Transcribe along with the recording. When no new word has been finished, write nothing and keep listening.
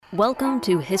Welcome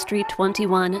to History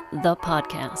 21, the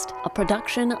podcast, a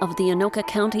production of the Anoka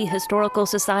County Historical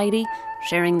Society,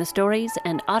 sharing the stories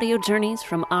and audio journeys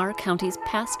from our county's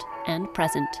past and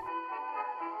present.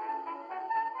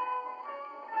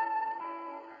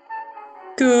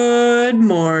 Good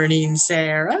morning,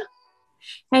 Sarah.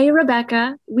 Hey,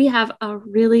 Rebecca. We have a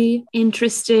really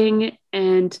interesting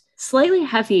and slightly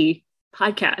heavy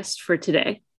podcast for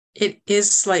today. It is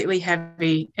slightly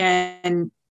heavy,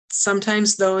 and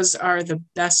sometimes those are the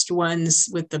best ones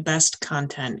with the best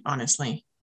content, honestly.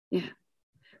 Yeah.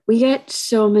 We get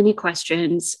so many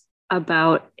questions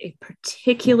about a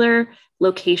particular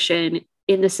location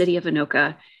in the city of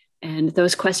Anoka, and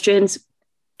those questions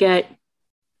get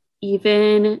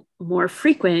even more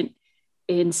frequent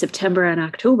in September and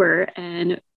October,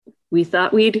 and we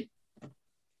thought we'd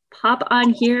pop on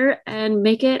here and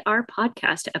make it our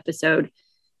podcast episode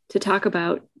to talk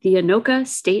about the Anoka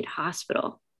State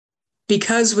Hospital.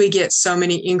 Because we get so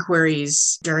many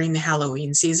inquiries during the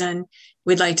Halloween season,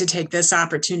 we'd like to take this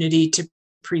opportunity to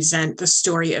present the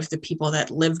story of the people that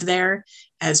lived there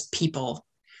as people.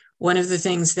 One of the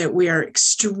things that we are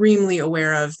extremely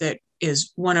aware of that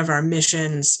is one of our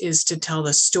missions is to tell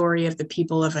the story of the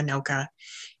people of Anoka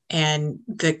and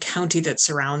the county that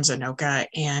surrounds Anoka.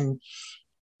 And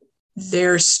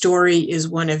their story is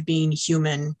one of being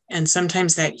human. And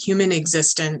sometimes that human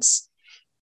existence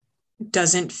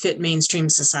doesn't fit mainstream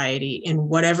society in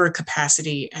whatever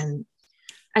capacity. And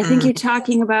I think you're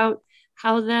talking about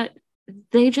how that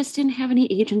they just didn't have any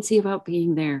agency about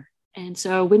being there. And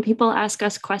so when people ask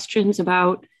us questions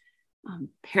about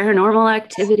paranormal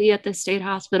activity at the state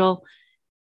hospital,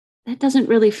 that doesn't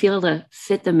really feel to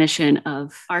fit the mission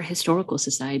of our historical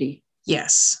society.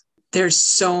 Yes, there's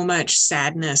so much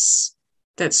sadness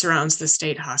that surrounds the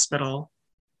state hospital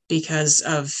because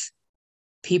of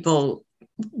people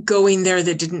going there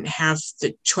that didn't have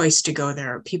the choice to go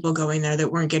there, people going there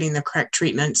that weren't getting the correct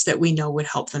treatments that we know would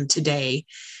help them today,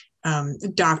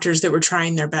 doctors that were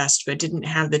trying their best but didn't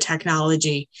have the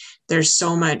technology. There's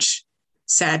so much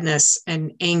sadness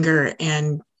and anger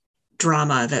and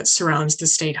drama that surrounds the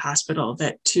state hospital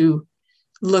that to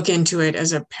look into it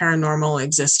as a paranormal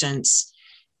existence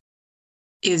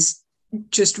is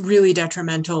just really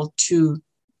detrimental to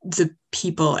the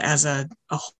people as a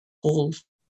whole.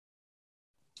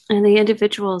 And the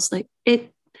individuals,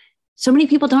 so many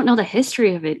people don't know the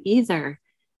history of it either.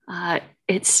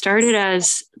 It started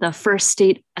as the first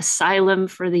state asylum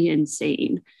for the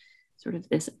insane, sort of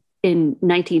this in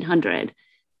 1900,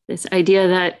 this idea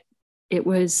that it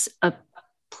was a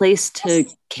place to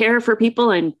care for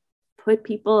people and put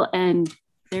people, and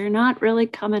they're not really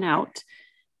coming out.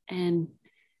 And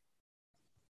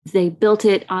they built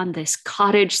it on this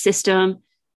cottage system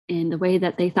in the way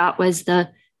that they thought was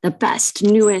the best,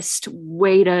 newest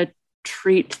way to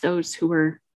treat those who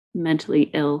were mentally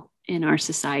ill in our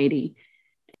society.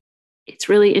 It's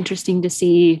really interesting to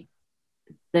see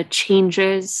the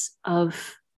changes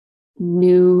of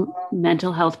new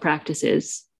mental health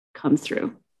practices come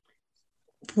through.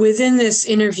 Within this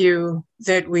interview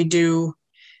that we do,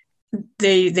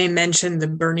 they mentioned the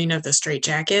burning of the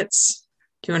straitjackets.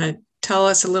 Do you want to tell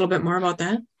us a little bit more about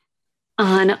that?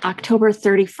 On October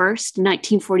 31st,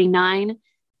 1949,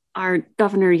 our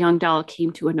Governor Youngdahl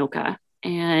came to Anoka,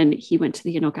 and he went to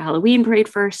the Anoka Halloween parade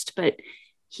first, but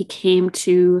he came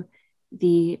to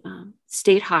the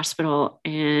state hospital,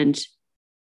 and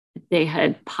they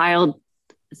had piled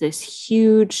this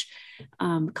huge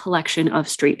collection of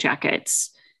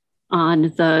straitjackets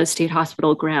on the state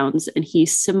hospital grounds, and he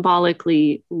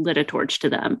symbolically lit a torch to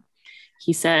them.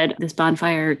 He said this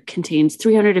bonfire contains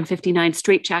 359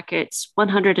 straitjackets,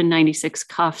 196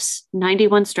 cuffs,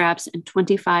 91 straps, and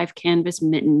 25 canvas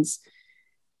mittens.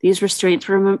 These restraints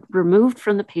were removed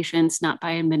from the patients not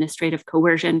by administrative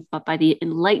coercion, but by the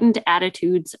enlightened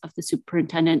attitudes of the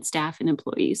superintendent, staff, and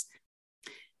employees.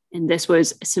 And this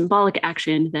was a symbolic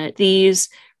action that these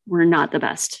were not the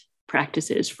best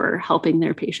practices for helping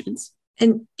their patients.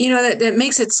 And, that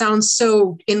makes it sound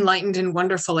so enlightened and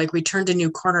wonderful, like we turned a new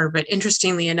corner. But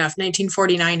interestingly enough,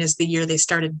 1949 is the year they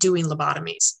started doing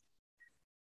lobotomies.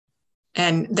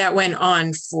 And that went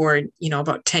on for,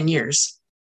 about 10 years.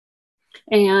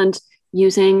 And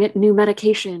using new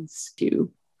medications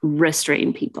to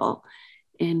restrain people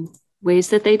in ways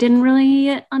that they didn't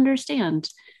really understand.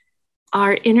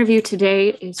 Our interview today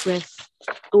is with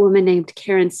a woman named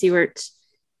Karen Seward.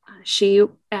 She,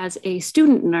 as a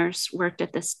student nurse, worked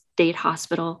at the state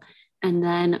hospital and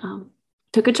then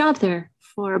took a job there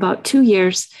for about 2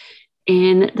 years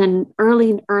in the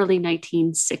early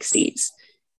 1960s.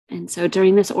 And so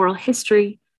during this oral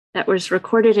history that was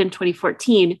recorded in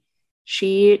 2014,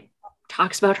 she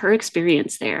talks about her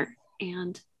experience there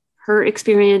and her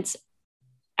experience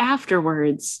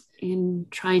afterwards in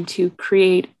trying to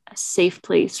create a safe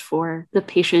place for the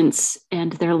patients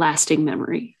and their lasting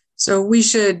memory. So we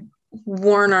should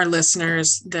warn our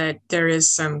listeners that there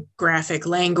is some graphic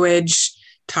language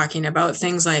talking about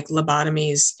things like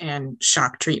lobotomies and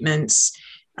shock treatments,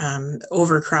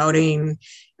 overcrowding,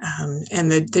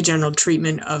 and the general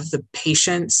treatment of the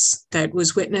patients that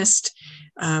was witnessed.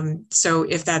 So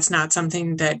if that's not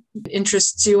something that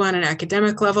interests you on an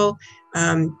academic level,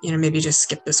 maybe just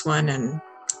skip this one and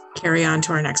carry on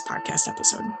to our next podcast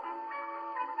episode.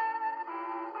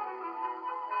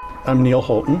 I'm Neil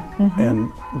Holton,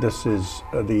 and this is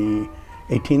the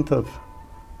 18th of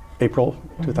April,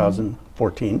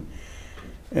 2014.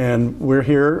 And we're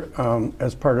here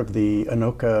as part of the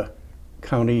Anoka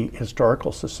County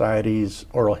Historical Society's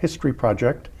Oral History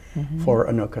Project for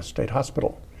Anoka State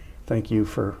Hospital. Thank you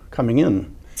for coming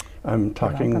in. I'm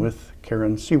talking with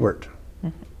Karen Siewert.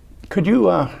 Could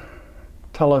you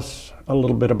tell us a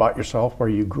little bit about yourself, where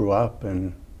you grew up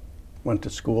and went to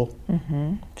school?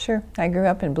 Sure. I grew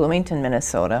up in Bloomington,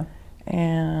 Minnesota,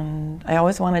 and I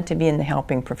always wanted to be in the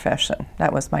helping profession.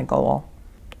 That was my goal.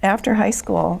 After high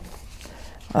school,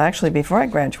 well, actually before I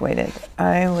graduated,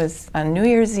 I was on New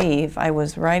Year's Eve, I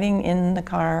was riding in the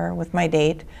car with my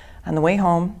date on the way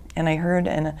home, and I heard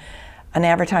an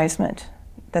advertisement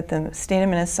that the state of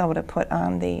Minnesota put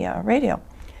on the radio.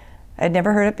 I'd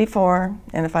never heard it before,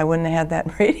 and if I wouldn't have had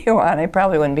that radio on, I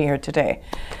probably wouldn't be here today.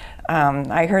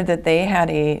 I heard that they had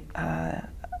an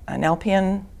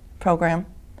LPN program,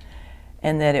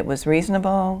 and that it was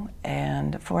reasonable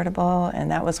and affordable,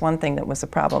 and that was one thing that was a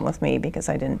problem with me because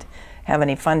I didn't have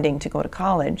any funding to go to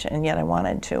college, and yet I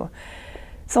wanted to.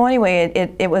 So anyway,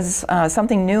 it was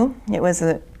something new. It was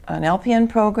an LPN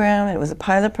program. It was a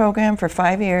pilot program for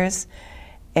 5 years,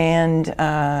 and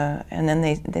then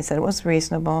they said it was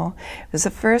reasonable. It was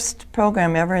the first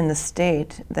program ever in the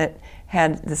state that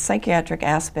had the psychiatric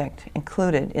aspect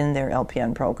included in their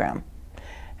LPN program.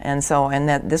 And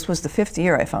that this was the 5th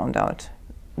year I found out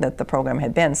that the program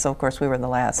had been, so of course we were the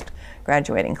last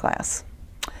graduating class.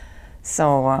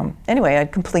 So anyway, I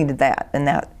completed that, and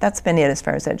that's been it as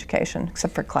far as education,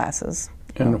 except for classes.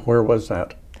 And where was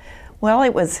that? Well,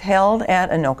 it was held at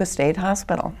Anoka State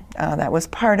Hospital. That was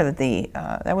part of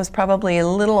that was probably a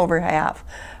little over half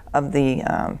of the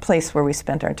place where we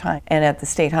spent our time. And at the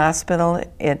state hospital,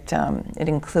 it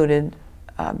included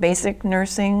basic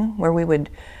nursing, where we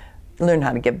would learn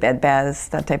how to give bed baths,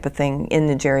 that type of thing, in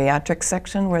the geriatric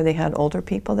section where they had older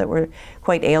people that were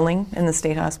quite ailing in the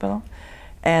state hospital.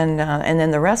 And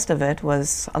then the rest of it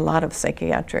was a lot of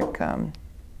psychiatric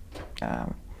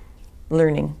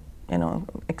learning,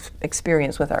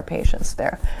 experience with our patients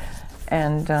there.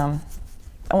 And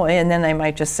then I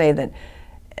might just say that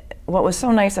what was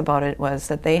so nice about it was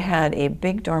that they had a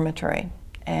big dormitory,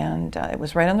 and it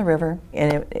was right on the river,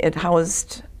 and it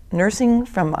housed nursing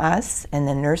from us, and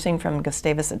then nursing from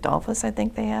Gustavus Adolphus, I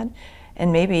think they had,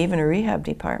 and maybe even a rehab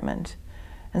department.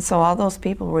 And so all those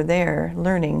people were there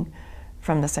learning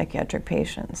from the psychiatric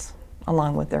patients,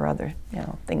 along with their other,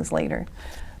 things later.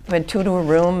 We had 2 to a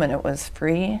room, and it was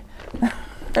free.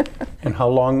 And how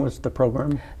long was the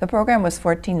program? The program was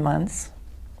 14 months.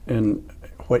 And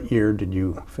what year did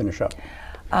you finish up?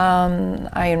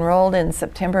 I enrolled in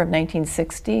September of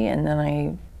 1960, and then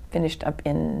I finished up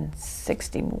in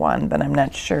 61, but I'm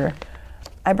not sure.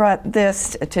 I brought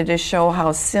this to just show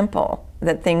how simple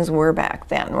that things were back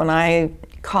then. When I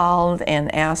called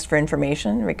and asked for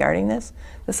information regarding this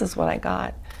is what I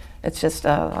got. It's just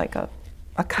like a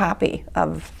copy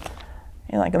of,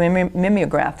 like a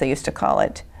mimeograph, they used to call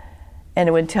it, and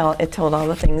it told all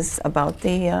the things about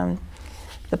the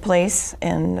place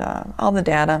and all the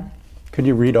data. Could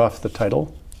you read off the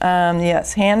title?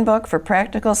 Yes, Handbook for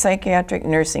Practical Psychiatric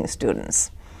Nursing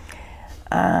Students.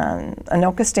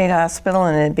 Anoka State Hospital,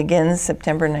 and it begins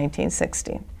September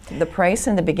 1960. The price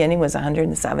in the beginning was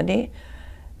 $170.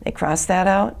 They crossed that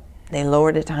out. They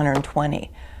lowered it to $120.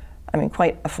 I mean,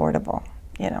 quite affordable,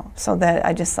 So that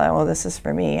I just thought, well, this is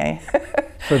for me.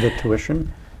 For the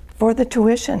tuition? For the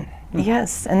tuition,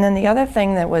 yes. And then the other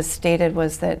thing that was stated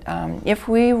was that if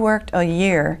we worked a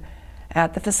year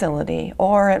at the facility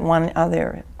or at one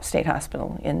other state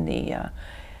hospital in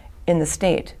the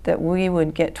state, that we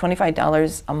would get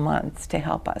 $25 a month to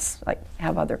help us, like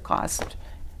have other costs,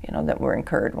 that were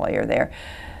incurred while you're there.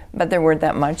 But there weren't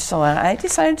that much, so I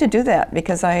decided to do that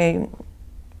because I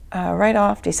right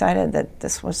off decided that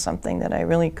this was something that I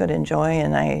really could enjoy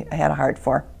and I had a heart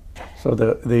for. So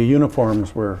the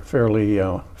uniforms were fairly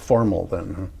formal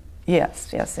then, huh?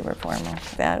 Yes, they were formal.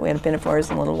 We had pinafores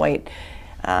and little white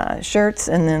shirts,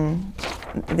 and then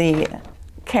the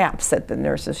caps that the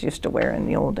nurses used to wear in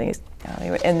the old days.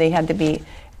 And they had to be,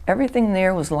 everything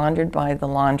there was laundered by the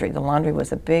laundry. The laundry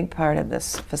was a big part of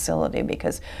this facility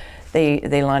because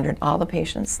they laundered all the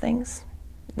patients' things.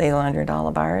 They laundered all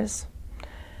of ours.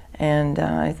 And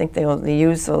I think they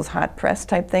used those hot press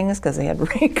type things because they had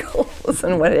wrinkles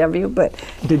and what have you. But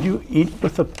did you eat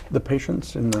with the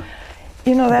patients in the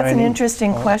you know, that's an dining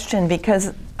interesting hall? question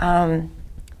because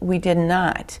we did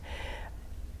not.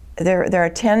 There are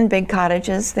 10 big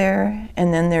cottages there,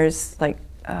 and then there's like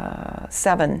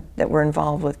 7 that were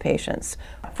involved with patients.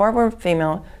 4 were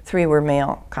female, 3 were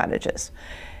male cottages.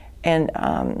 And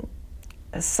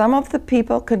some of the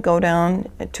people could go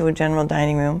down to a general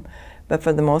dining room, but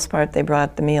for the most part, they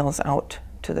brought the meals out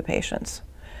to the patients.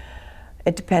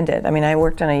 It depended. I mean, I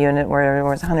worked on a unit where there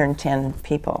was 110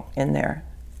 people in there,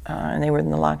 and they were in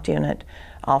the locked unit,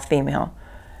 all female.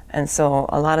 And so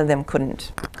a lot of them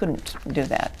couldn't do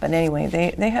that. But anyway,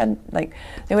 they had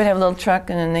they would have a little truck,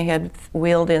 and then they had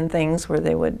wheeled in things where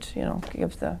they would, you know,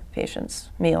 give the patients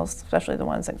meals, especially the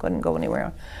ones that couldn't go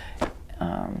anywhere.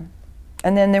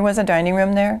 And then there was a dining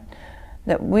room there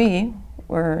that we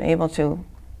were able to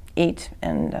eat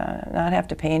and not have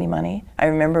to pay any money. I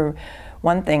remember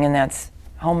one thing, and that's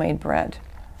homemade bread.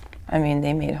 I mean,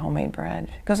 they made homemade bread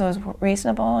because it was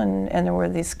reasonable, and there were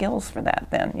these skills for that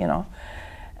then, you know.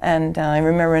 And I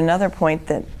remember another point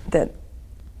that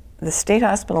the state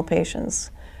hospital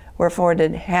patients were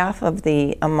afforded half of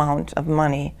the amount of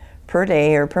money per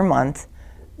day or per month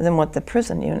than what the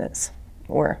prison units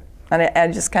were. And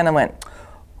I just kind of went,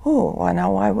 oh, well,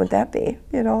 now why would that be?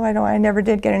 You know, I never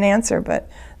did get an answer, but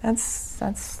that's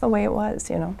the way it was,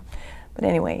 you know. But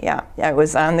anyway, yeah, it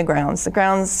was on the grounds. The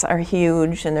grounds are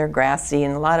huge, and they're grassy,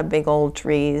 and a lot of big old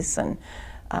trees, and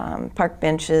park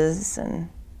benches, and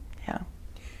yeah.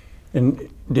 And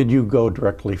did you go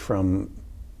directly from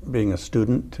being a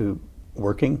student to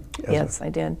working? Yes, I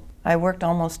did. I worked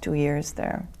almost 2 years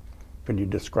there. Could you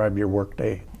describe your work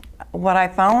day? What I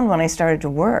found when I started to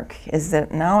work is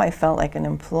that now I felt like an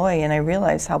employee, and I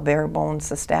realized how bare bones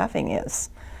the staffing is.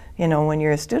 You know, when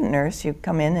you're a student nurse, you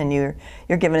come in and you're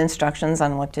given instructions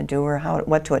on what to do or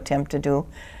what to attempt to do.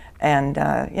 And,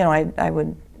 you know, I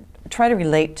would try to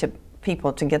relate to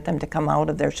people to get them to come out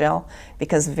of their shell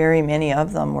because very many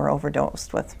of them were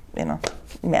overdosed with, you know,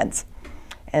 meds.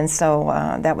 And so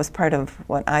that was part of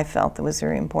what I felt that was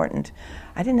very important.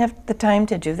 I didn't have the time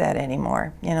to do that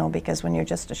anymore, you know, because when you're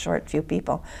just a short few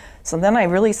people. So then I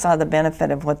really saw the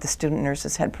benefit of what the student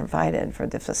nurses had provided for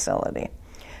the facility.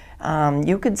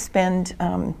 You could spend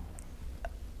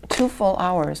 2 full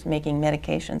hours making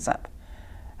medications up.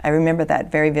 I remember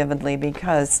that very vividly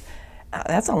because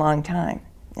that's a long time.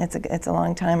 It's a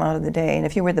long time out of the day. And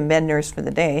if you were the med nurse for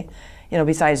the day, you know,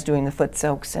 besides doing the foot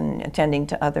soaks and attending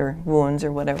to other wounds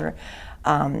or whatever,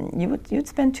 you'd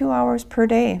spend 2 hours per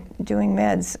day doing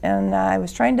meds. And I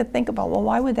was trying to think about, well,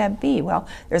 why would that be? Well,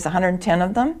 there's 110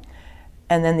 of them.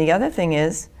 And then the other thing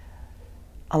is,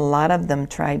 a lot of them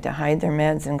tried to hide their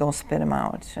meds and go spit them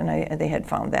out. And they had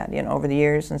found that, you know, over the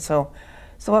years. And so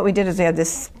what we did is we had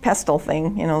this pestle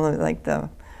thing, you know, like the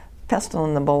pestle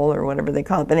in the bowl or whatever they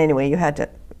call it. But anyway, you had to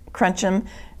crunch them,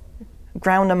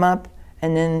 ground them up,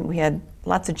 and then we had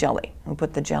lots of jelly. We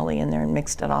put the jelly in there and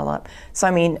mixed it all up. So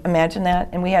I mean, imagine that.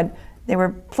 And they were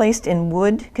placed in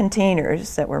wood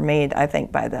containers that were made, I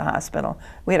think, by the hospital.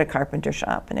 We had a carpenter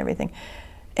shop and everything.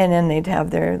 And then they'd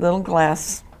have their little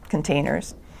glass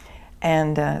containers.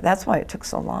 And that's why it took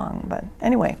so long. But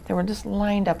anyway, they were just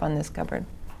lined up on this cupboard,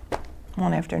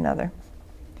 one after another.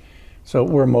 So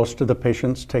were most of the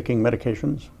patients taking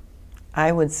medications?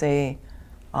 I would say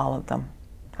all of them.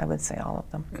 I would say all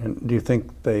of them. And do you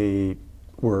think they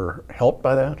were helped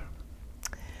by that?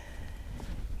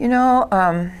 You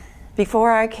know,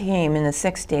 before I came in the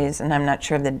 60s, and I'm not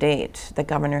sure of the date, the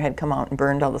governor had come out and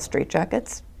burned all the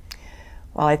straitjackets.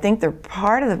 Well, I think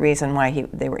part of the reason why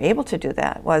they were able to do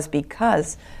that was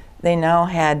because they now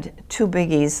had 2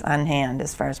 biggies on hand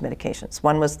as far as medications.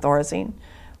 One was Thorazine,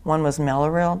 one was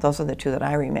Mellaril. Those are the 2 that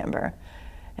I remember.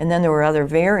 And then there were other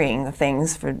varying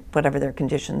things for whatever their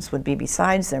conditions would be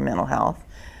besides their mental health.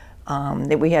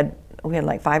 We had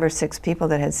like 5 or 6 people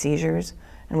that had seizures,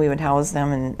 and we would house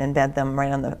them and bed them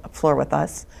right on the floor with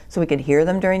us, so we could hear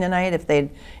them during the night if they'd,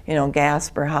 you know,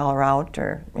 gasp or holler out,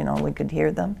 or, you know, we could hear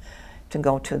them to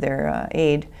go to their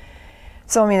aid.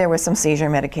 So I mean, there were some seizure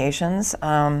medications.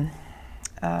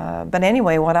 But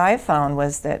anyway, what I found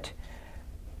was that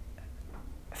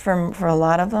for a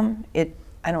lot of them,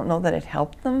 I don't know that it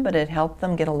helped them, but it helped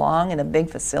them get along in a big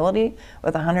facility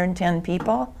with 110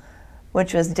 people,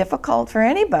 which was difficult for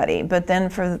anybody. But then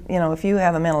for, you know, if you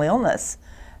have a mental illness,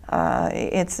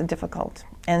 it's difficult.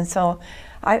 And so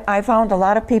I found a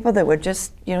lot of people that would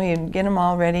just, you'd get them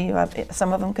all ready.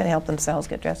 Some of them could help themselves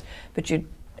get dressed,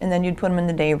 and then you'd put them in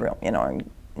the day room, and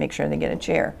make sure they get a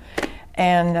chair.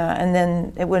 And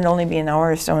then it would only be an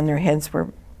hour or so, and their heads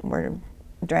were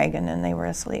dragging, and they were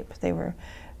asleep. They were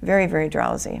very, very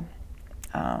drowsy.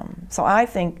 So I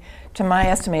think, to my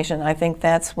estimation, I think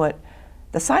that's what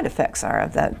the side effects are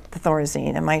of the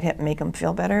Thorazine. It might make them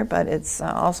feel better, but it's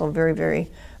also very, very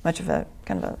much of a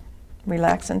kind of a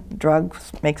relaxant drug,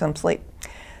 makes them sleep.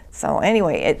 So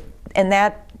anyway,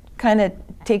 that kind of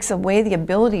takes away the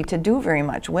ability to do very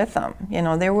much with them.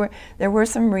 There were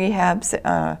some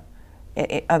rehabs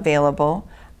available.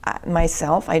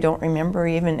 Myself, I don't remember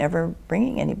even ever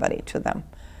bringing anybody to them,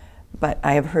 but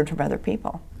I have heard from other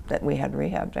people that we had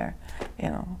rehab there.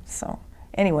 So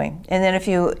anyway, and then if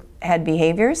you had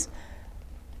behaviors,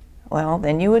 well,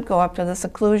 then you would go up to the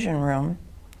seclusion room,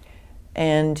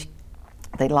 and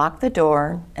they lock the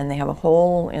door, and they have a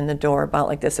hole in the door about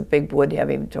like this, a big wood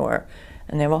heavy door,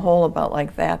 and they have a hole about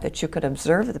like that you could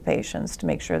observe the patients to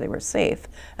make sure they were safe.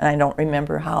 And I don't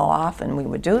remember how often we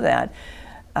would do that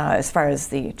as far as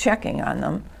the checking on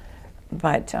them,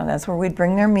 but that's where we'd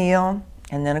bring their meal,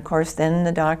 and then of course then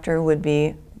the doctor would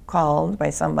be called by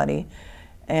somebody,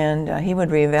 and he would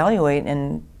reevaluate,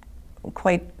 and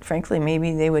quite frankly,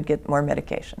 maybe they would get more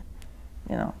medication,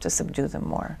 to subdue them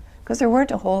more. Because there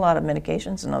weren't a whole lot of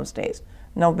medications in those days,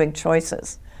 no big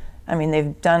choices. I mean,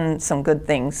 they've done some good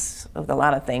things with a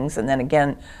lot of things, and then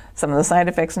again, some of the side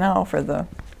effects now for the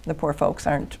poor folks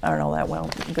aren't all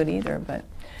that good either. But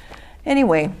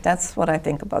anyway, that's what I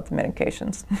think about the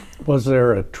medications. Was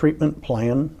there a treatment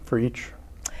plan for each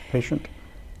patient?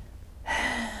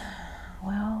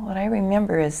 Well, what I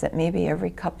remember is that maybe every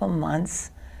couple of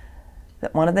months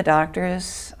that one of the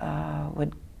doctors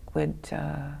would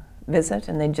visit,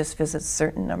 and they'd just visit a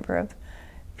certain number of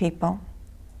people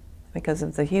because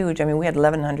of the huge, we had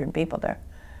 1,100 people there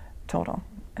total.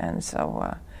 And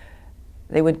so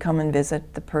they would come and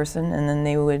visit the person, and then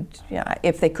they would,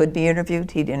 if they could be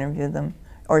interviewed, he'd interview them,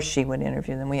 or she would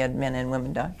interview them. We had men and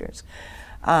women doctors.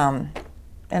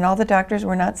 And all the doctors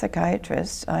were not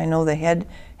psychiatrists. I know the head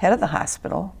of the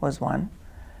hospital was one.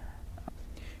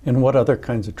 And what other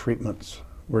kinds of treatments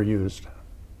were used?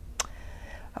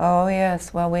 Oh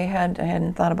yes, well I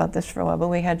hadn't thought about this for a while, but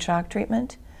we had shock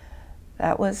treatment.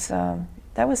 That was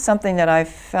something that I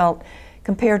felt,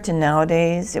 compared to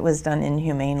nowadays, it was done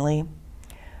inhumanely.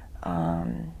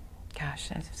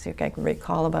 Gosh, I see if I can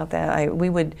recall about that.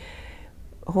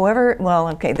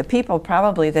 The people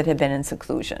probably that had been in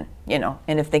seclusion,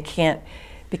 and if they can't,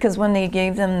 because when they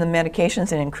gave them the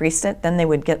medications and increased it, then they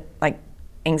would get like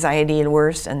anxiety and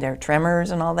worse, and their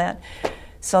tremors and all that.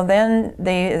 So then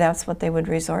that's what they would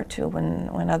resort to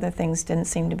when other things didn't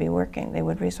seem to be working. They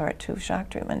would resort to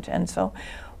shock treatment. And so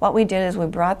what we did is we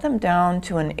brought them down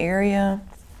to an area,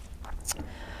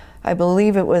 I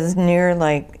believe it was near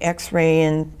like X-ray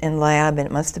and lab, and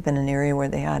it must have been an area where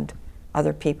they had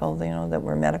other people, that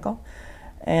were medical.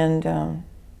 And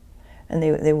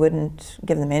they wouldn't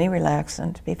give them any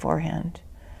relaxant beforehand.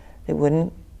 They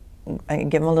wouldn't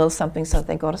give them a little something so that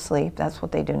they go to sleep. That's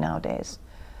what they do nowadays.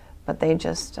 But they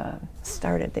just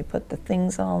started. They put the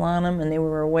things all on them, and they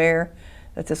were aware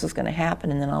that this was going to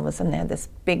happen, and then all of a sudden they had this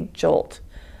big jolt.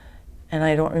 And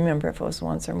I don't remember if it was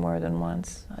once or more than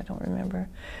once. I don't remember.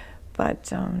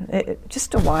 But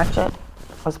just to watch it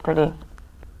was pretty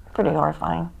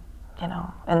horrifying,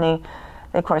 And they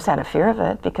of course had a fear of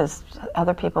it because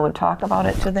other people would talk about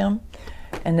it to them,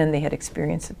 and then they had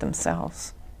experienced it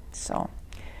themselves. So.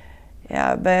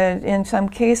 Yeah, but in some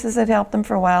cases it helped them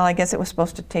for a while. I guess it was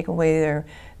supposed to take away their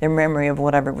memory of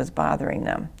whatever was bothering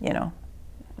them,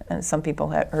 And some people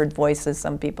had heard voices,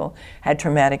 some people had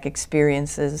traumatic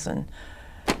experiences, and,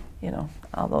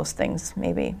 all those things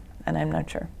maybe, and I'm not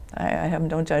sure. I have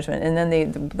no judgment. And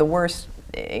then the worst,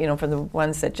 for the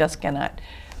ones that just cannot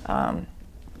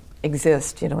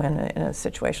exist, in a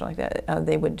situation like that,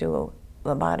 they would do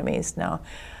lobotomies. Now,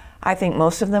 I think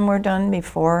most of them were done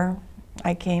before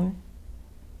I came.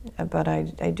 But I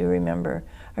do remember,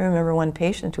 one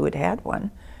patient who had had one,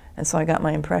 and so I got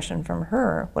my impression from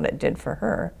her, what it did for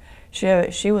her.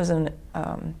 She was a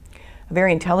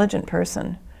very intelligent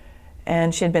person,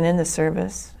 and she had been in the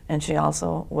service, and she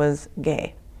also was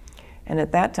gay. And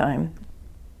at that time,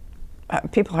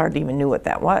 people hardly even knew what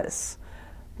that was.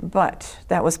 But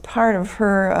that was part of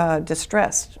her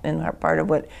distress and part of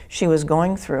what she was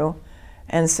going through.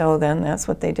 And so then that's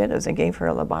what they did, is they gave her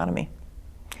a lobotomy.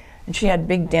 And she had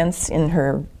big dents in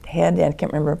her head. I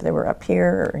can't remember if they were up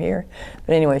here or here.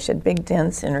 But anyway, she had big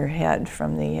dents in her head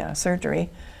from the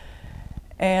surgery.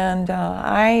 And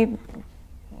I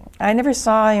never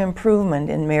saw improvement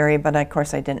in Mary, but of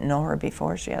course I didn't know her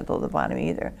before she had the lobotomy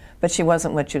either. But she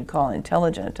wasn't what you'd call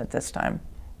intelligent at this time,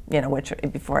 which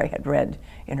before I had read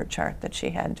in her chart that she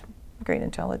had great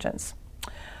intelligence.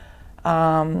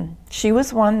 She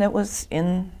was one that was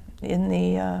in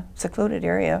the secluded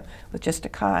area with just a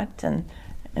cot and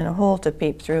a hole to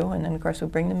peep through, and then of course we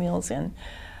bring the meals in.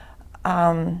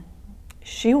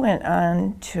 She went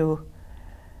on to,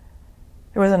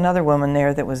 there was another woman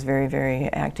there that was very, very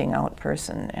acting out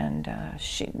person, and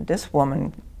this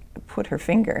woman put her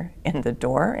finger in the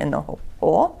door, in the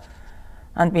hole,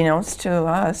 unbeknownst to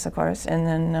us, of course, and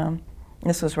then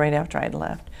this was right after I'd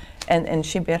left, and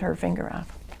she bit her finger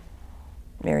off.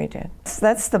 Mary did. So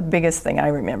that's the biggest thing I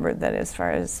remember, that as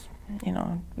far as,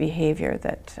 behavior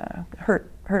that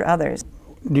hurt others.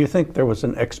 Do you think there was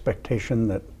an expectation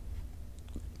that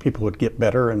people would get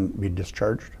better and be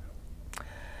discharged?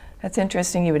 That's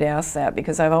interesting you would ask that,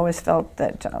 because I've always felt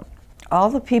that all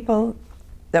the people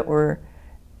that were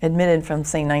admitted from,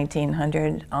 say,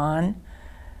 1900 on,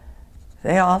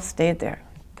 they all stayed there.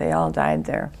 They all died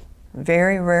there.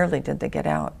 Very rarely did they get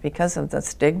out because of the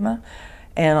stigma,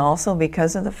 and also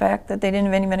because of the fact that they didn't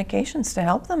have any medications to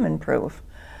help them improve.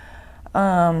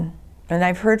 And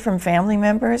I've heard from family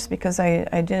members, because I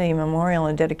did a memorial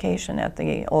and dedication at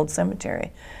the old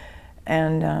cemetery,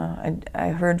 and I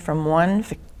heard from one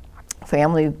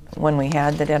family when we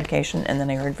had the dedication, and then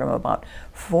I heard from about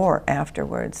 4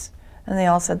 afterwards, and they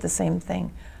all said the same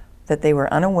thing, that they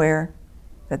were unaware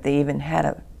that they even had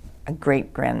a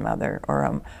great-grandmother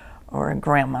or a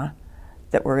grandma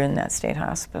that were in that state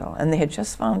hospital, and they had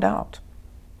just found out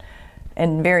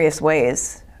in various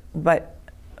ways. But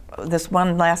this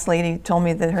one last lady told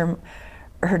me that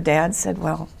her dad said,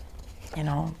 well,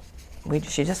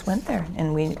 she just went there,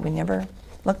 and we never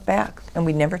looked back, and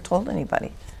we never told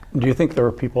anybody. Do you think there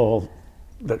were people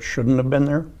that shouldn't have been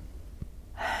there?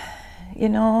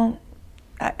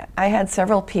 I had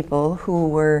several people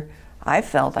who I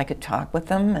felt I could talk with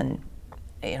them, and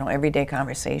everyday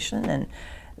conversation, and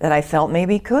that I felt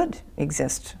maybe could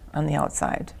exist on the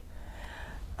outside.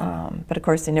 But of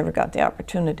course, they never got the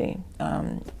opportunity.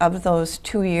 Of those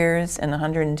 2 years and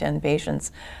 110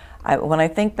 patients, when I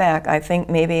think back, I think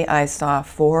maybe I saw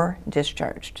 4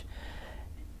 discharged.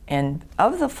 And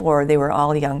of the 4, they were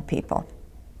all young people.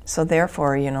 So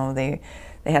therefore, they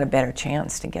had a better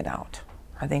chance to get out.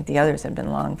 I think the others had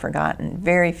been long forgotten.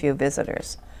 Very few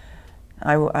visitors.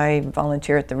 I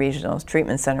volunteer at the Regional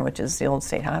Treatment Center, which is the old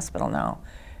state hospital now,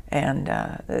 and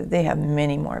they have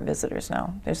many more visitors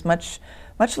now. There's much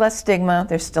less stigma.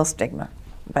 There's still stigma,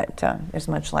 but there's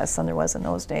much less than there was in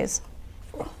those days.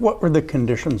 What were the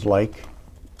conditions like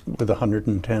with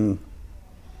 110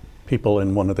 people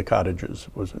in one of the cottages,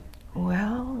 was it?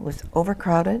 Well, it was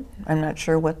overcrowded. I'm not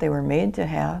sure what they were made to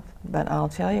have, but I'll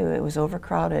tell you, it was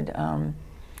overcrowded.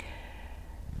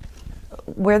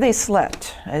 Where they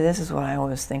slept, this is what I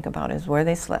always think about, is where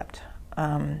they slept.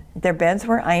 Their beds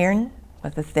were iron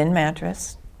with a thin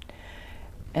mattress,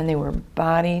 and they were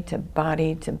body to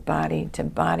body to body to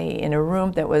body in a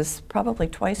room that was probably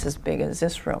twice as big as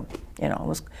this room. It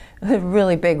was a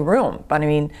really big room, but I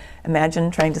mean, imagine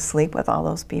trying to sleep with all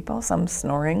those people, some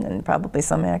snoring and probably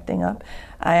some acting up.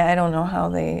 I don't know how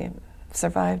they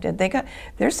survived it.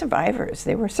 They're survivors.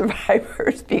 They were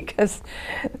survivors because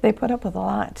they put up with a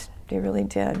lot. They really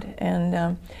did.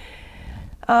 And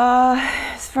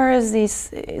as far as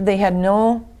they had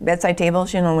no bedside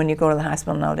tables. When you go to the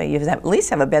hospital nowadays, you at least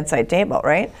have a bedside table,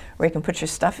 right? Where you can put your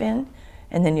stuff in,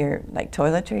 and then your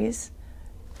toiletries.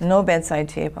 No bedside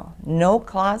table, no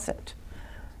closet,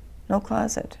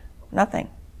 nothing.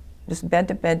 Just bed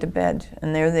to bed to bed,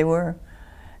 and there they were.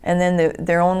 And then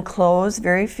their own clothes,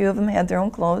 very few of them had their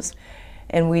own clothes.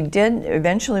 And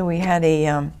eventually we had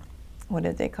a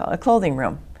clothing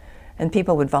room. And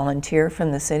people would volunteer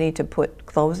from the city to put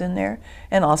clothes in there.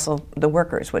 And also the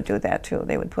workers would do that too.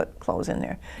 They would put clothes in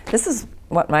there. This is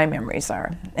what my memories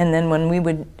are. And then when we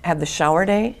would have the shower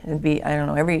day, it'd be, I don't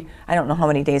know how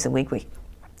many days a week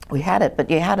we had it,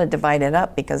 but you had to divide it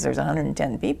up because there's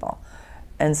 110 people.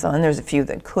 And there's a few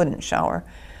that couldn't shower.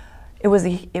 It was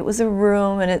a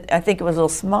room, and I think it was a little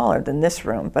smaller than this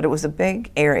room, but it was a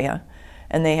big area.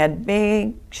 And they had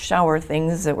big shower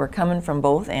things that were coming from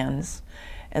both ends.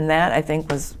 And that, I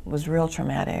think, was real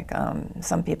traumatic.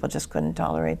 Some people just couldn't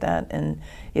tolerate that, and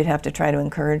you'd have to try to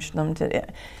encourage them to,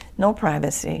 no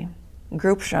privacy,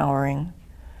 group showering,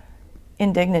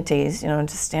 indignities,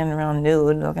 just standing around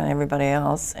nude, looking at everybody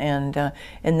else, and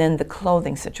then the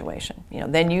clothing situation.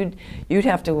 Then you'd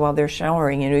have to, while they're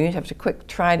showering, you'd have to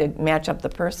try to match up the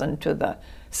person to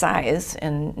size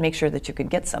and make sure that you could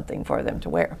get something for them to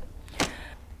wear.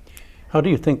 How do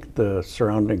you think the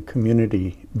surrounding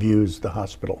community views the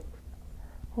hospital?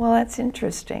 Well, that's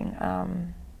interesting.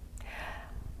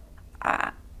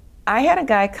 I had a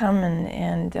guy come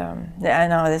and I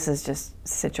know this is just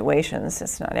situations,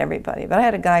 it's not everybody, but I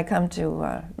had a guy come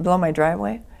to blow my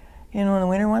driveway, in the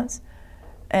winter ones.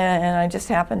 And I just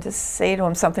happened to say to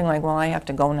him something like, well, I have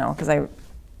to go now, because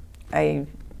I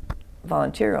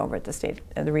volunteer over at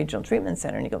the Regional Treatment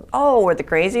Center. And he goes, oh, where the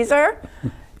crazies are?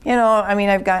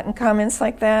 I've gotten comments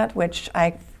like that, which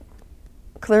I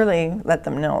clearly let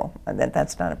them know that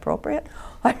that's not appropriate.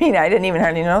 I didn't even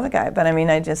hardly know the guy, but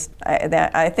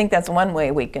I think that's one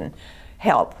way we can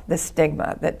help the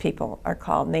stigma that people are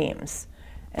called names,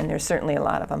 and there's certainly a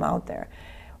lot of them out there.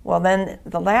 Well, then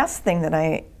the last thing that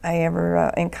I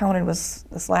ever encountered was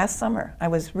this last summer. I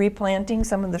was replanting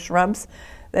some of the shrubs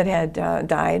that had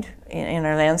died in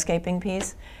our landscaping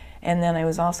piece, and then I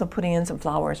was also putting in some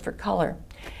flowers for color.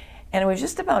 And it was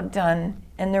just about done,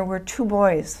 and there were 2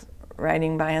 boys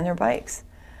riding by on their bikes.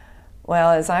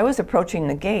 Well, as I was approaching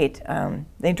the gate,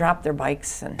 they dropped their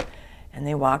bikes and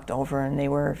they walked over, and they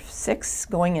were 6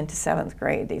 going into 7th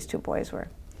grade, these 2 boys were.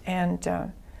 And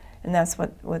that's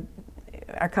what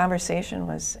our conversation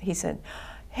was. He said,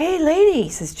 hey lady, he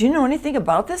says, do you know anything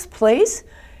about this place?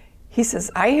 He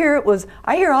says, I hear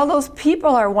all those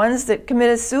people are ones that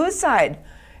committed suicide,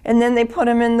 and then they put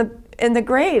them in the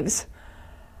graves.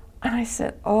 And I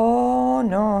said, oh,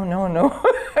 no.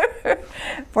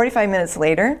 45 minutes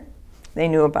later, they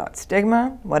knew about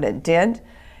stigma, what it did,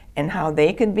 and how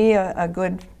they could be a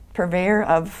good purveyor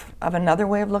of another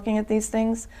way of looking at these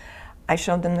things. I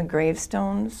showed them the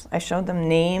gravestones. I showed them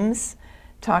names,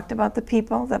 talked about the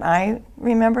people that I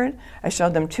remembered. I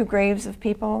showed them 2 graves of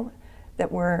people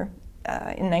that were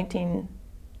I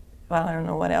don't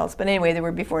know what else, but anyway, they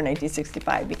were before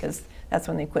 1965, because that's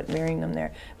when they quit burying them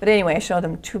there. But anyway, I showed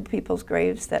them 2 people's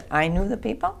graves that I knew the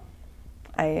people.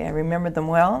 I remembered them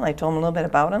well, and I told them a little bit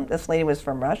about them. This lady was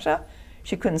from Russia.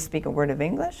 She couldn't speak a word of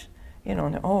English.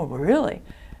 And oh, really?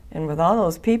 And with all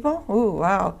those people? Ooh,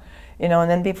 wow.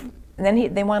 And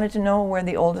then they wanted to know where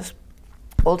the oldest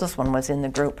one was in the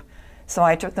group. So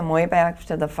I took them way back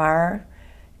to the far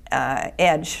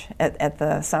edge at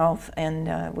the south,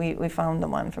 and we found the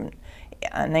one from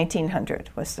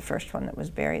 1900 was the first one that was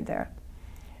buried there.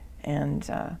 And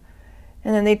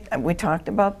then we talked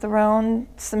about the round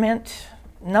cement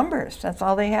numbers. That's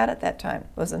all they had at that time,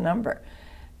 was a number.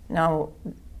 Now,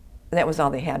 that was all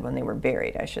they had when they were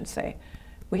buried, I should say.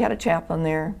 We had a chaplain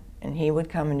there, and he would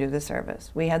come and do the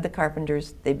service. We had the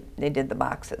carpenters, they did the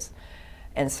boxes.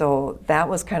 And so that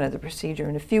was kind of the procedure.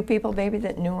 And a few people maybe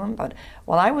that knew him, but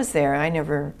while I was there, I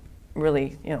never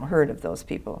really heard of those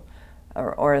people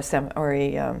or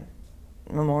a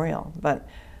memorial. But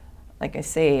like I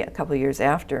say, a couple of years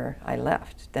after I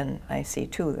left, then I see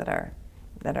 2 that are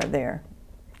there.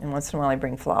 And once in a while I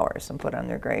bring flowers and put on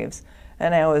their graves.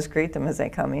 And I always greet them as they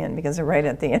come in, because they're right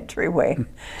at the entryway.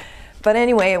 But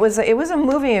anyway, it was a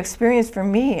moving experience for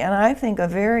me, and I think a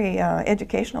very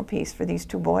educational piece for these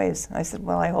 2 boys. I said,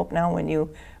 well, I hope now when you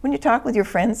talk with your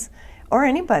friends or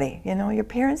anybody, your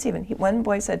parents even. One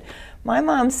boy said, my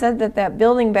mom said that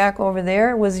building back over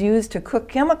there was used to cook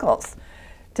chemicals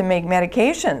to make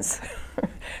medications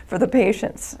for the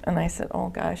patients. And I said, oh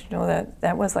gosh,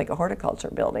 that was like a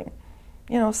horticulture building.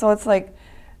 So it's like,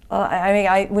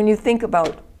 when you think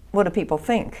about what do people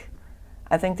think,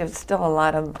 I think there's still a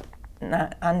lot of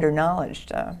not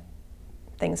under-knowledged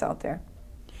things out there.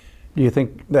 Do you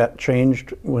think that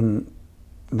changed when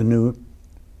the new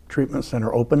treatment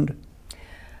center opened?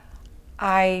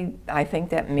 I think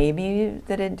that maybe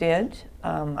that it did.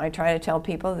 I try to tell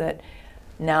people that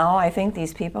now I think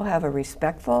these people have a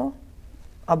respectful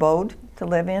abode to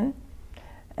live in,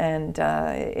 and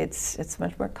it's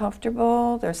much more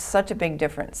comfortable. There's such a big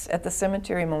difference. At the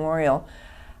cemetery memorial,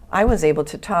 I was able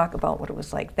to talk about what it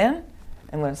was like then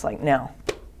and what it's like now.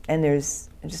 And there's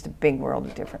just a big world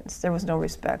of difference. There was no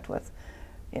respect with,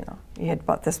 you had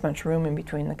about this much room in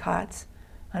between the cots,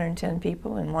 110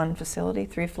 people in one facility,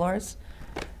 3 floors.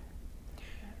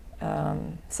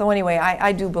 So anyway,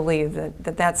 I do believe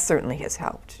that certainly has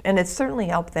helped. And it's certainly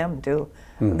helped them too.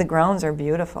 The grounds are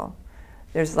beautiful.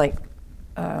 There's like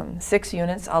 6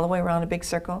 units all the way around a big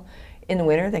circle. In the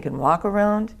winter, they can walk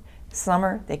around.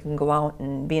 Summer, they can go out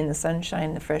and be in the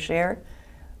sunshine, the fresh air,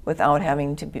 without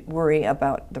having to worry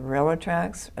about the railroad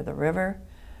tracks or the river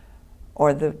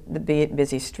or the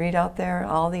busy street out there,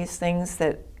 all these things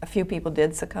that a few people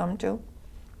did succumb to.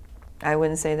 I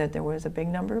wouldn't say that there was a big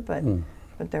number, but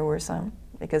there were some.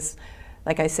 Because,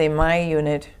 like I say, my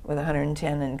unit with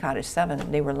 110 and Cottage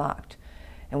 7, they were locked.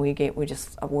 and we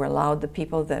just were allowed the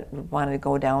people that wanted to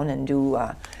go down and do.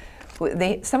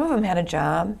 Some of them had a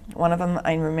job. One of them,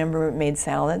 I remember, made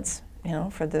salads,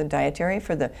 for the dietary,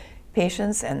 for the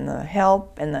patients and the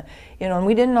help and and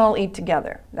we didn't all eat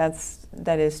together.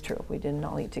 That is true. We didn't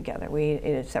all eat together. We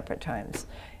ate at separate times,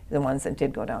 the ones that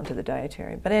did go down to the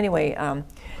dietary. But anyway,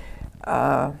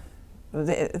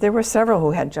 there were several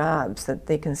who had jobs that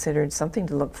they considered something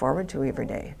to look forward to every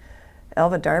day.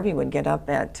 Elva Darby would get up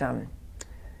at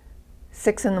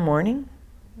 6 in the morning,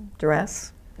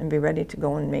 dress, and be ready to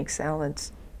go and make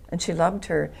salads. And she loved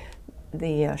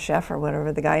the chef or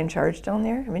whatever, the guy in charge down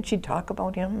there. I mean, she'd talk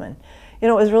about him, and it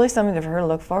was really something for her to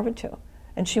look forward to.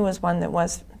 And she was one that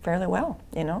was fairly well,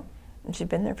 and she'd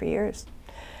been there for years.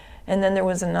 And then there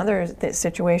was another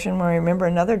situation where I remember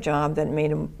another job that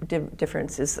made a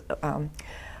difference is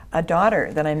a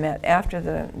daughter that I met after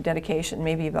the dedication,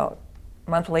 maybe about a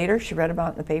month later. She read about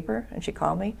it in the paper, and she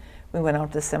called me. We went out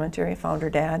to the cemetery, found her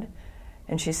dad,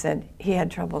 and she said he had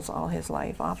troubles all his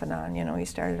life, off and on. He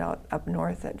started out up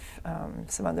north at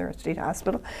some other state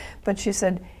hospital. But she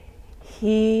said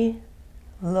he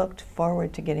looked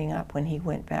forward to getting up when he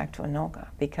went back to Anoka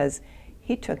because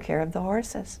he took care of the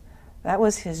horses. That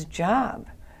was his job,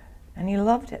 and he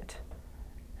loved it.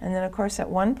 And then, of course, at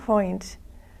one point,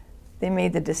 they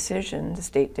made the decision, the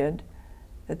state did,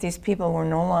 that these people were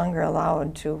no longer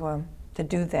allowed to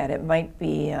do that. It might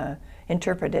be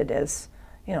interpreted as,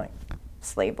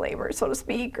 slave labor, so to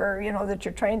speak, or, that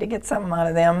you're trying to get something out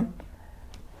of them.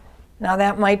 Now,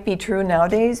 that might be true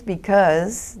nowadays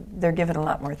because they're given a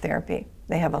lot more therapy.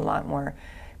 They have a lot more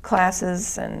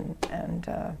classes and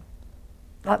a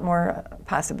lot more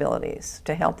possibilities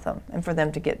to help them and for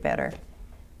them to get better.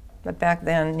 But back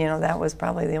then, that was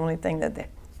probably the only thing that they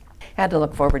had to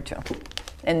look forward to.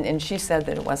 And she said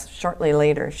that it was shortly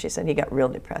later, she said he got real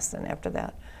depressed then after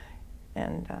that.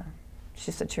 And she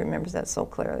said she remembers that so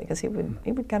clearly because he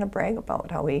would kind of brag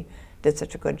about how he did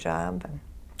such a good job. And,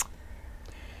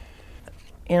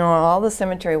 all the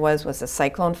cemetery was a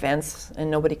cyclone fence,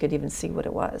 and nobody could even see what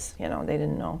it was. They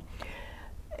didn't know.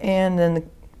 And then the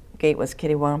gate was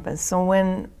kitty wampus. So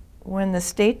when the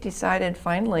state decided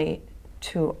finally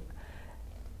to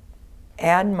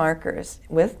add markers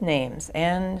with names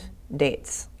and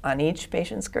dates on each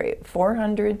patient's grave,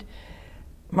 400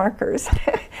 markers.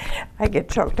 I get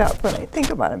choked up when I think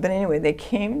about it. But anyway, they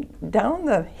came down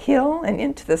the hill and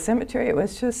into the cemetery. It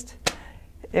was just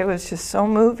so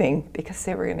moving because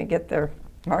they were going to get their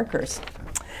markers.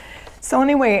 So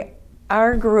anyway,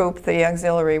 our group, the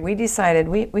auxiliary, we decided,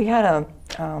 we had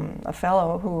a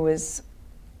fellow who was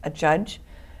a judge.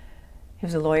 He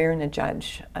was a lawyer and a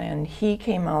judge, and he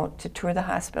came out to tour the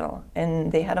hospital,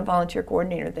 and they had a volunteer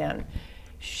coordinator then.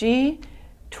 She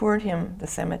toured him the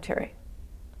cemetery,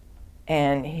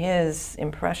 and his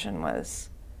impression was,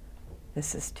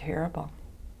 this is terrible.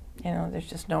 There's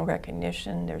just no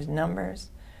recognition, there's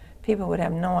numbers. People would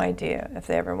have no idea if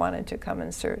they ever wanted to come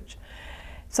and search.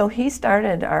 So he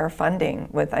started our funding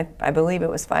with, I believe it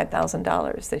was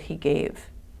 $5,000 that he gave.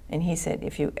 And he said,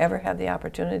 if you ever have the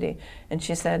opportunity, and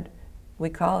she said, we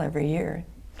call every year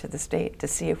to the state to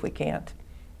see if we can't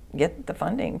get the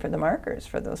funding for the markers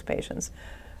for those patients.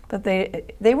 But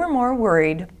they were more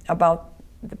worried about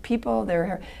the people,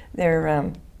 their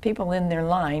people in their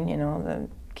line, the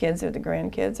kids or the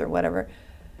grandkids or whatever,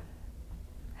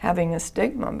 having a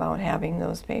stigma about having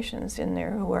those patients in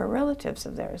there who are relatives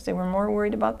of theirs. They were more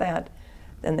worried about that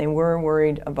than they were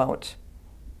worried about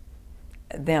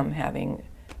them having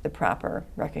the proper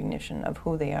recognition of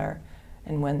who they are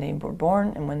and when they were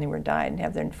born and when they were died and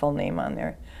have their full name on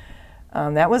there.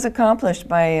 That was accomplished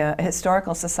by a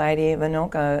Historical Society of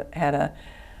Anoka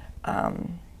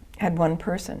had one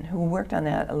person who worked on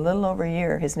that a little over a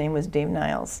year. His name was Dave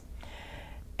Niles.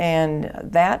 And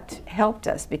that helped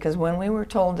us because when we were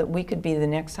told that we could be the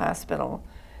next hospital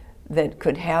that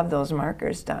could have those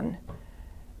markers done,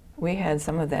 we had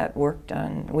some of that work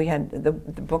done. We had the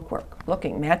book work,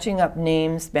 matching up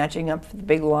names, matching up the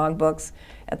big log books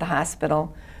at the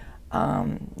hospital.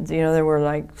 There were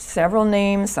like several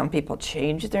names. Some people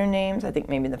changed their names. I think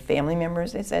maybe the family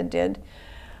members, they said, did.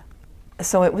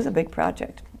 So it was a big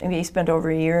project. And we spent over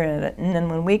a year in it. And then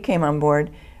when we came on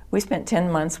board, we spent 10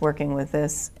 months working with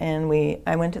this. And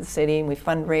I went to the city and we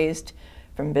fundraised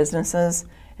from businesses.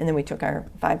 And then we took our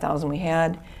 $5,000 we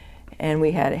had, and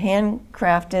we had a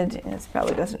handcrafted, and it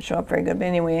probably doesn't show up very good, but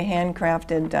anyway, a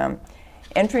handcrafted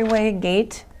entryway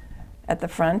gate at the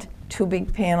front, 2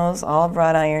 big panels, all of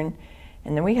wrought iron.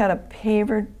 And then we had a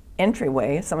paver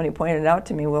entryway. Somebody pointed out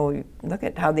to me, well, look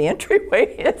at how the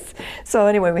entryway is. So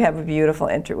anyway, we have a beautiful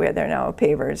entryway there now,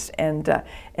 pavers. And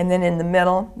then in the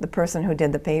middle, the person who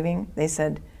did the paving, they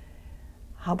said,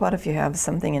 how about if you have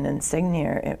something, an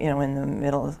insignia, in the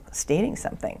middle stating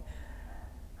something?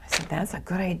 I said, that's a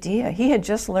good idea. He had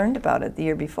just learned about it the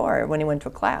year before when he went to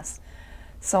a class.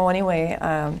 So anyway,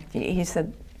 he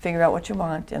said, figure out what you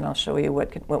want, and I'll show you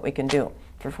what we can do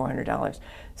for $400.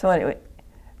 So anyway,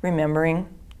 remembering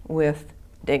with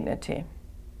dignity.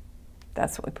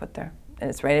 That's what we put there. And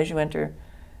it's right as you enter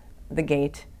the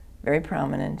gate, very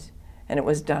prominent. And it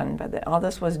was done, but all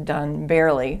this was done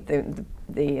barely.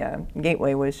 The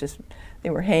gateway was just, they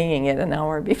were hanging it an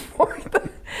hour before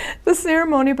the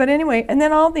ceremony. But anyway, and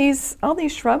then all these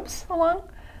shrubs along.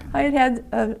 I had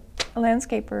a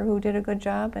landscaper who did a good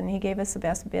job, and he gave us the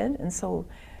best bid. And so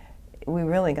we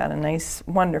really got a nice,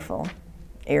 wonderful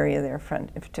area there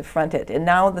to front it. And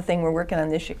now the thing we're working on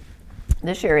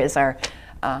this year is our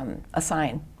a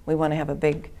sign. We want to have a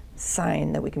big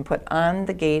sign that we can put on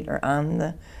the gate or on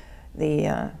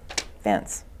the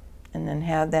fence, and then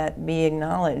have that be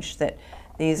acknowledged that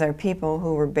these are people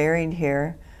who were buried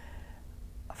here,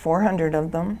 400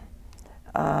 of them,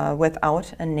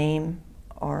 without a name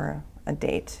or a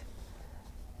date.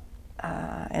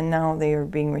 And now they are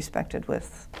being respected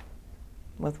with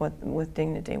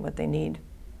dignity, what they need.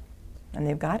 And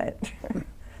they've got it.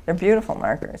 They're beautiful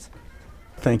markers.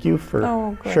 Thank you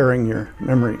for sharing your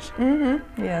memories.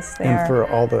 Mm-hmm. Yes, they are. And for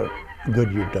all the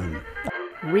good you've done.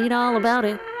 Read all about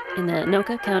it in the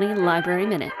Anoka County Library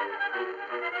Minute.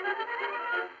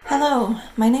 Hello,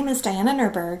 my name is Diana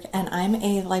Nerberg, and I'm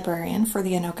a librarian for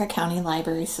the Anoka County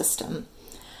Library System.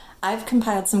 I've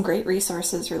compiled some great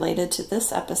resources related to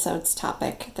this episode's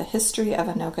topic, the history of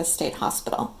Anoka State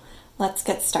Hospital. Let's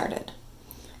get started.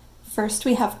 First,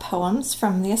 we have Poems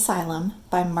from the Asylum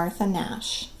by Martha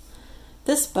Nash.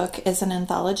 This book is an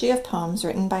anthology of poems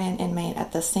written by an inmate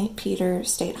at the St. Peter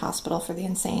State Hospital for the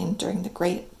Insane during the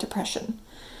Great Depression.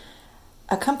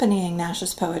 Accompanying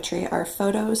Nash's poetry are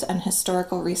photos and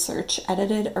historical research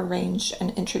edited, arranged,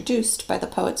 and introduced by the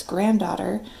poet's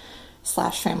granddaughter /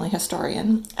 family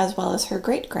historian, as well as her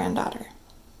great-granddaughter.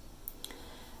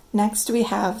 Next, we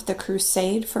have The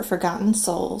Crusade for Forgotten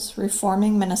Souls,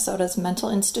 Reforming Minnesota's Mental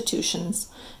Institutions,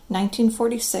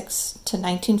 1946 to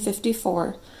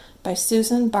 1954, by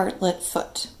Susan Bartlett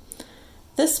Foote.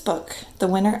 This book, the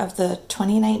winner of the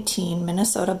 2019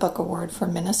 Minnesota Book Award for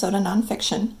Minnesota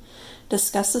Nonfiction,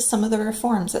 discusses some of the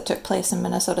reforms that took place in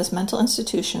Minnesota's mental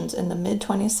institutions in the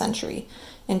mid-20th century,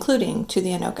 including to the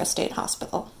Anoka State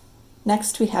Hospital.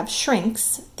 Next, we have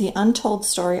Shrinks, The Untold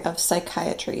Story of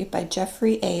Psychiatry by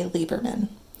Jeffrey A. Lieberman.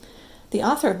 The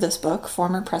author of this book,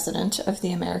 former president of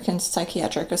the American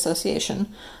Psychiatric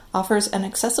Association, offers an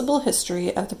accessible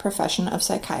history of the profession of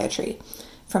psychiatry,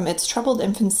 from its troubled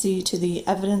infancy to the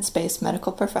evidence-based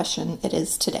medical profession it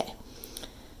is today.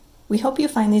 We hope you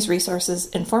find these resources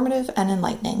informative and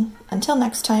enlightening. Until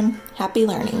next time, happy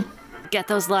learning. Get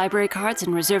those library cards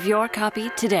and reserve your copy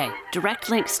today. Direct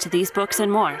links to these books and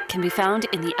more can be found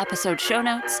in the episode show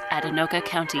notes at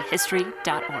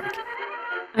anokacountyhistory.org.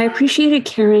 I appreciated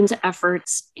Karen's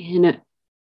efforts in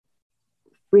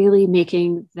really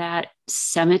making that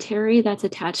cemetery that's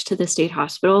attached to the state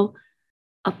hospital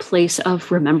a place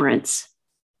of remembrance.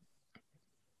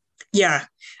 Yeah,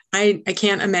 I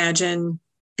can't imagine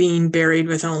being buried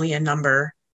with only a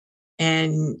number.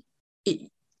 And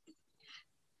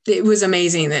it was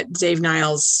amazing that Dave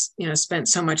Niles, spent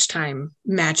so much time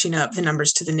matching up the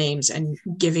numbers to the names and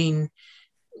giving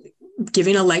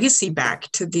a legacy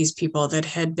back to these people that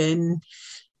had been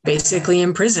basically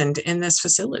imprisoned in this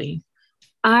facility.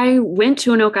 I went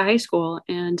to Anoka High School,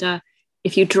 and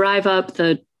if you drive up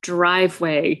the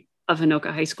driveway of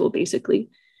Anoka High School, basically,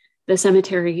 the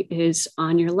cemetery is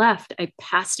on your left. I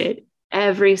passed it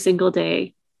every single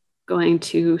day going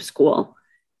to school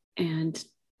and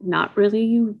not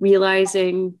really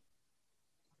realizing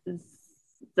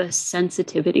the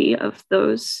sensitivity of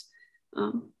those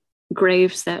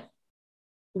graves that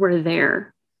were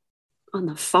there on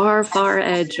the far, far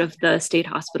edge of the state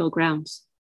hospital grounds.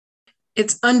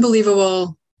 It's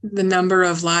unbelievable the number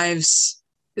of lives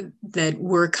that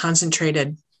were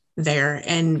concentrated there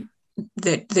and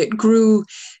that grew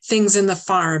things in the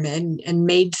farm and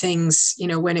made things,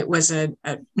 when it was a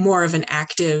more of an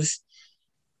active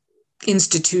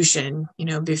institution,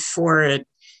 before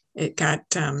it got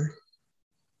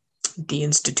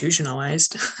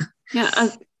deinstitutionalized. Yeah,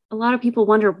 a lot of people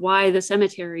wonder why the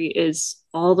cemetery is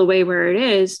all the way where it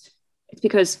is. It's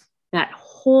because that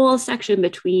whole section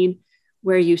between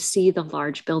where you see the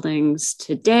large buildings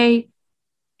today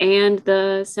and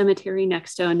the cemetery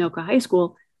next to Anoka High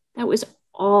School, that was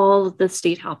all the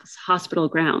state hospital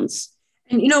grounds.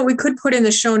 And, what we could put in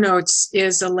the show notes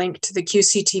is a link to the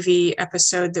QCTV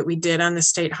episode that we did on the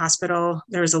state hospital.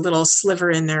 There was a little sliver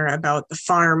in there about the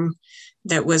farm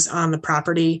that was on the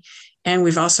property. And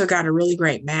we've also got a really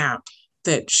great map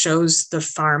that shows the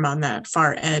farm on that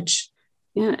far edge.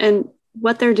 Yeah, and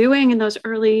what they're doing in those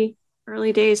early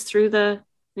days through the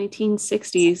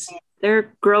 1960s,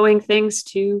 they're growing things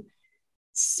to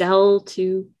sell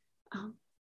to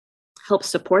help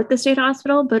support the state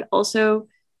hospital, but also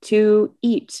to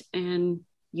eat and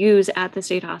use at the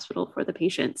state hospital for the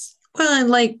patients. Well, and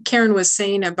like Karen was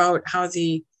saying about how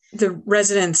the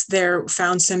residents there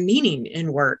found some meaning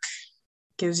in work,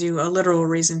 gives you a literal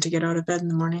reason to get out of bed in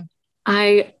the morning.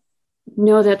 I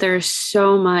know that there's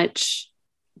so much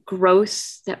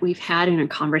growth that we've had in our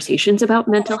conversations about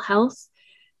mental health,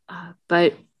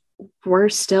 but we're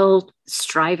still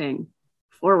striving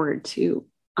forward to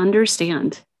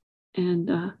understand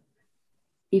and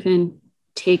even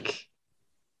take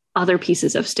other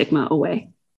pieces of stigma away.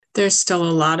 There's still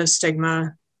a lot of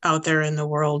stigma out there in the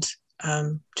world.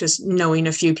 Just knowing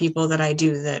a few people that I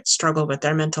do that struggle with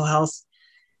their mental health,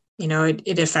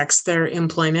 it affects their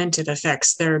employment. It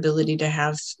affects their ability to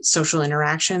have social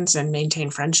interactions and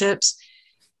maintain friendships.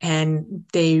 And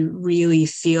they really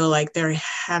feel like they're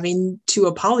having to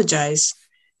apologize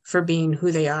for being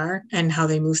who they are and how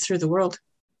they move through the world.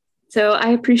 So I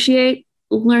appreciate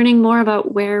learning more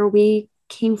about where we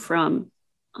came from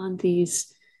on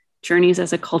these journeys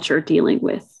as a culture dealing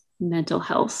with mental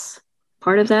health.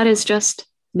 Part of that is just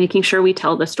making sure we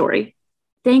tell the story.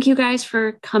 Thank you guys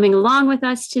for coming along with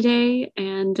us today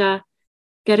and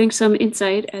getting some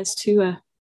insight as to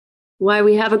why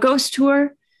we have a ghost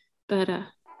tour, but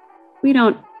we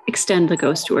don't extend the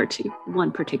ghost tour to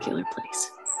one particular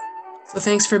place. So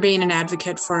thanks for being an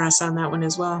advocate for us on that one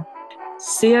as well.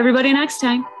 See everybody next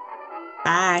time.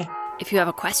 Bye. If you have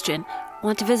a question,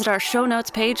 want to visit our show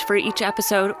notes page for each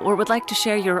episode, or would like to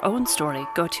share your own story,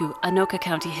 go to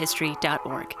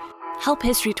anokacountyhistory.org. Help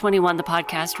History 21, the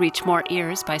podcast, reach more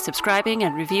ears by subscribing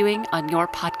and reviewing on your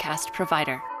podcast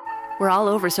provider. We're all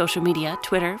over social media,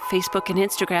 Twitter, Facebook, and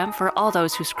Instagram for all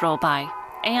those who scroll by.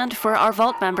 And for our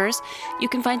Vault members, you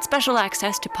can find special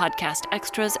access to podcast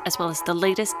extras as well as the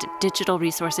latest digital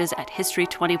resources at History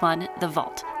 21, The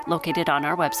Vault, located on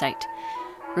our website.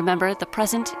 Remember, the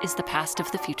present is the past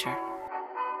of the future.